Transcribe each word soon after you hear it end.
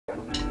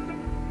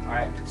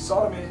Alright.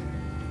 Sodomy.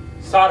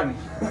 Sodomy.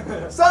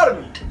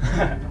 Sodomy.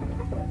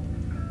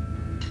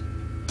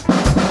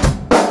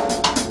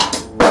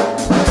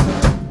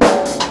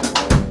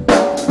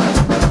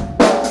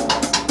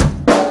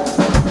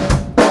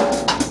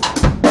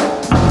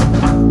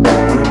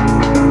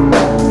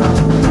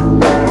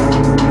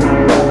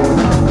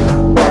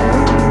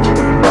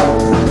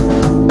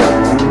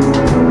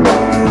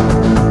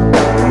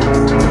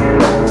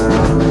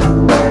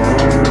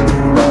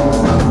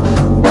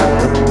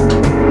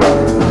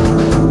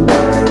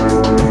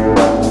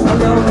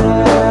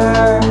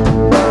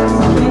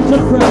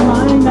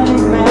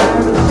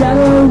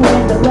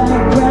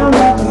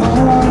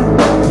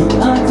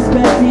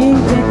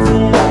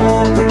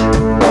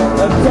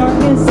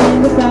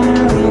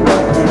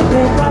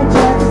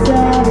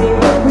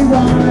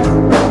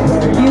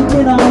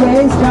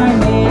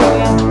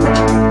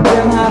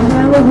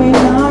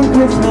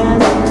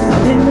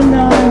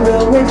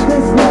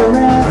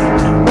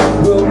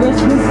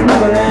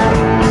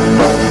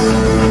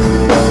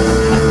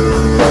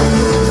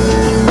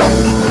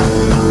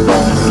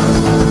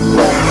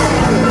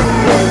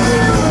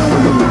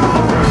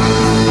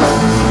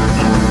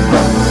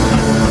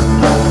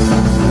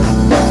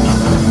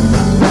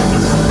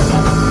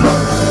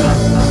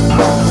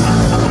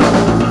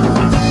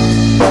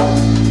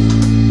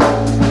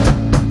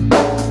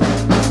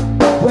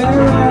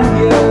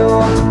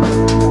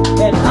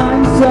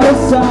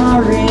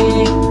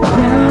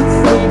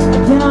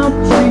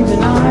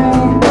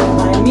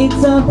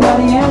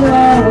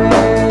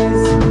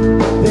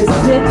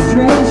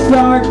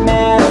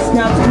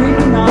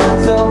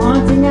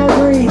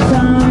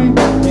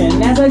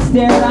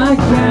 I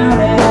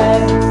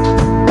counted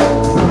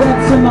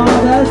webs from all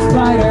the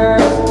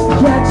spiders,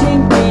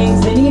 catching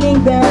things and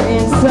eating their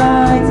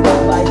insides,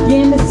 like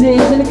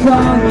indecision to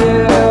call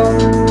you.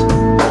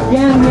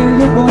 Can't hear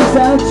your voice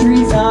of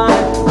treason.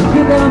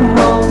 You come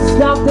home,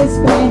 stop this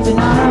pain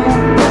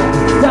tonight.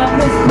 Stop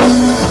this pain.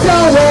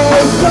 Don't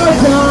waste your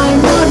time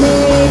on me.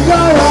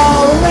 You're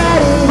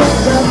already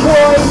the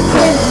voice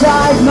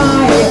inside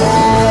my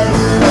head.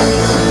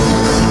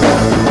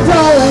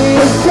 Don't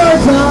waste your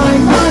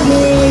time on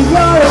me.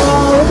 You're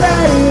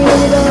already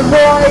the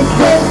voice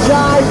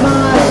inside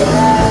my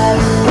head.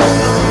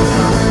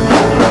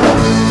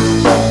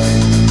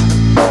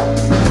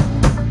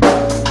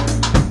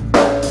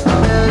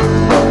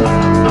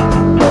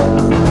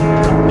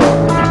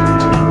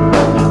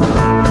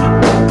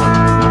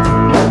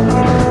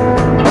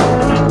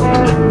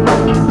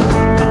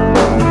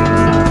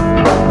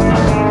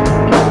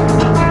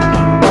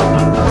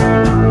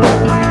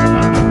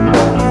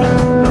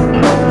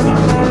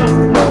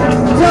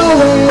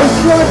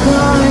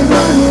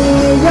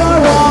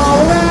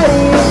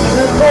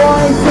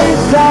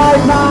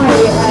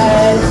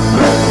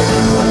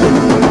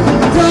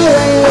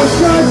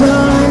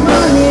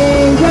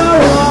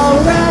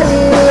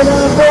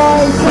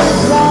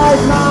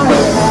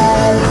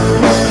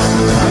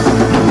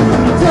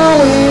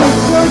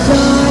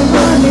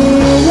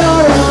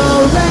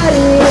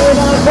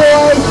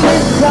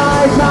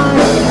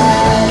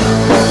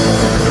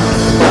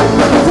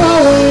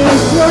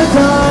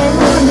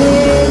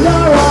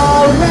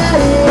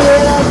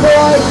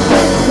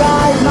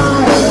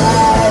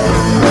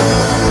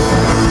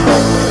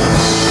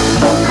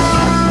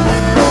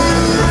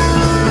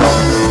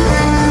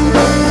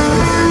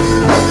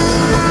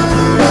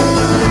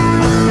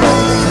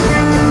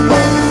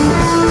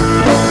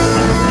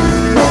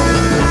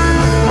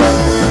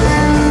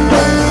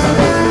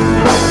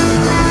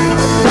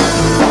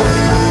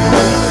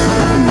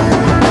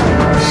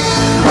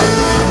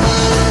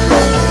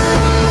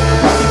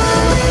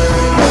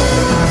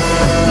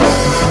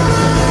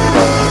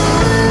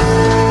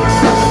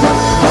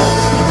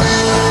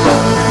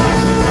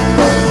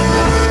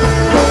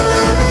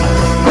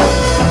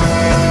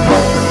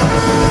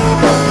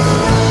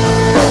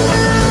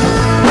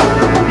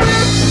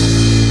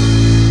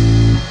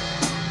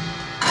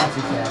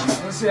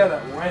 Let's see how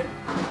that went.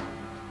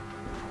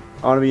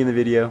 I want to be in the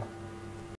video.